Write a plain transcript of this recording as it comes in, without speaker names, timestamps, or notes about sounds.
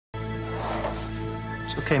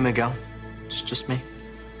It's okay, Miguel. It's just me.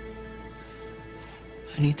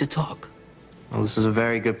 I need to talk. Well, this is a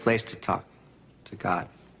very good place to talk. To God.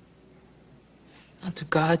 Not to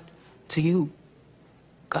God, to you.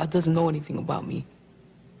 God doesn't know anything about me.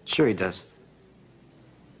 Sure he does.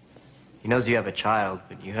 He knows you have a child,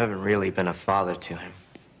 but you haven't really been a father to him.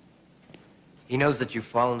 He knows that you've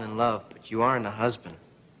fallen in love, but you aren't a husband.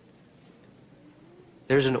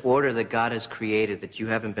 There's an order that God has created that you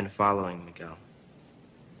haven't been following, Miguel.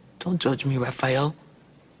 Don't judge me, Rafael.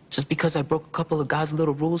 Just because I broke a couple of God's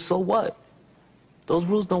little rules, so what? Those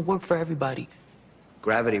rules don't work for everybody.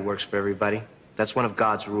 Gravity works for everybody. That's one of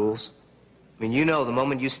God's rules. I mean, you know, the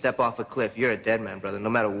moment you step off a cliff, you're a dead man, brother,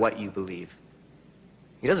 no matter what you believe.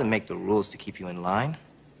 He doesn't make the rules to keep you in line,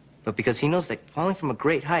 but because he knows that falling from a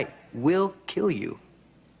great height will kill you.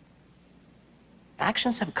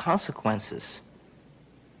 Actions have consequences.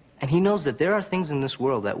 And he knows that there are things in this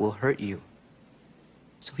world that will hurt you.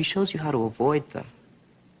 So he shows you how to avoid them.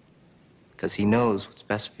 Because he knows what's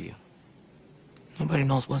best for you. Nobody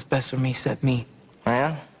knows what's best for me except me. Oh,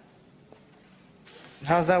 yeah?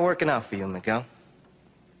 How's that working out for you, Miguel?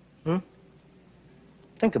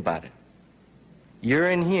 Think about it.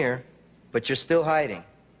 You're in here, but you're still hiding.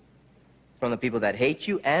 From the people that hate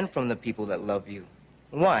you and from the people that love you.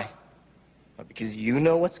 Why? Because you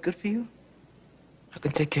know what's good for you? I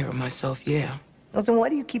can take care of myself, yeah. Well, then why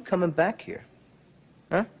do you keep coming back here?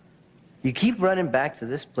 Huh? You keep running back to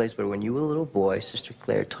this place where when you were a little boy, Sister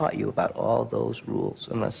Claire taught you about all those rules.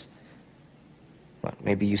 Unless, what,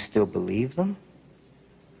 maybe you still believe them?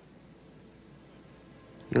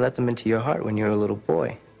 You let them into your heart when you were a little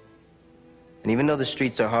boy. And even though the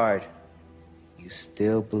streets are hard, you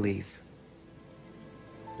still believe.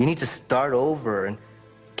 You need to start over and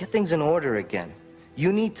get things in order again.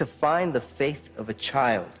 You need to find the faith of a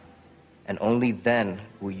child, and only then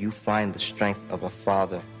will you find the strength of a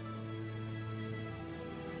father.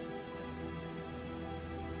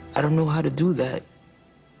 I don't know how to do that.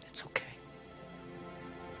 It's okay.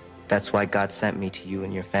 That's why God sent me to you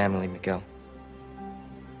and your family, Miguel.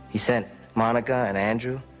 He sent Monica and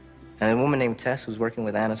Andrew, and a woman named Tess who's working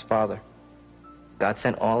with Anna's father. God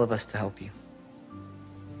sent all of us to help you.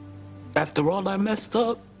 After all I messed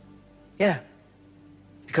up? Yeah.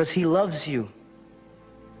 Because he loves you.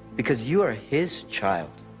 Because you are his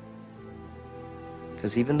child.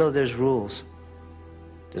 Because even though there's rules,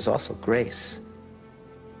 there's also grace.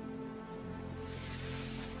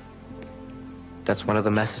 That's one of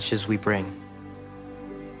the messages we bring.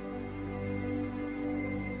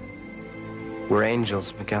 We're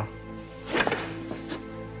angels, Miguel.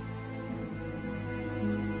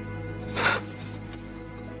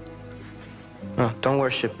 No, don't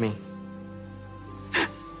worship me.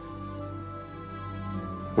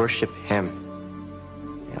 Worship him.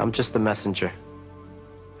 I'm just the messenger.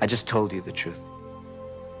 I just told you the truth.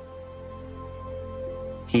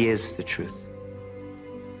 He is the truth.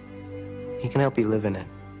 He can help you live in it.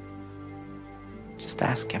 Just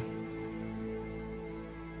ask him.